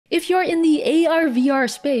If you're in the AR/VR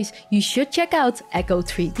space, you should check out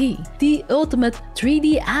echo3D, the ultimate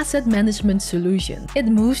 3D asset management solution. It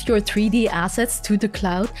moves your 3D assets to the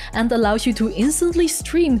cloud and allows you to instantly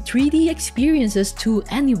stream 3D experiences to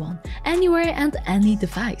anyone, anywhere and any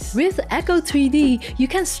device. With echo3D, you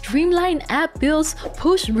can streamline app builds,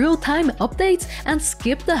 push real-time updates, and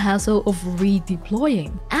skip the hassle of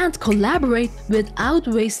redeploying. And collaborate without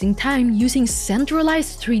wasting time using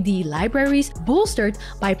centralized 3D libraries bolstered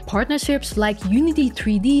by partnerships like Unity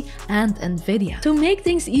 3D and NVIDIA. To make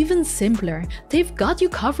things even simpler, they've got you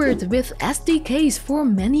covered with SDKs for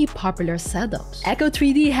many popular setups.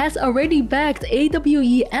 echo3D has already bagged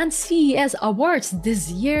AWE and CES awards this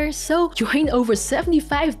year, so join over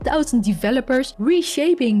 75,000 developers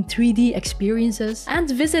reshaping 3D experiences, and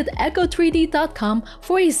visit echo3d.com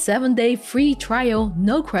for a 7-day free trial,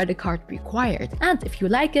 no credit card required. And if you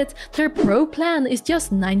like it, their Pro plan is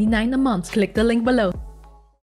just $99 a month. Click the link below.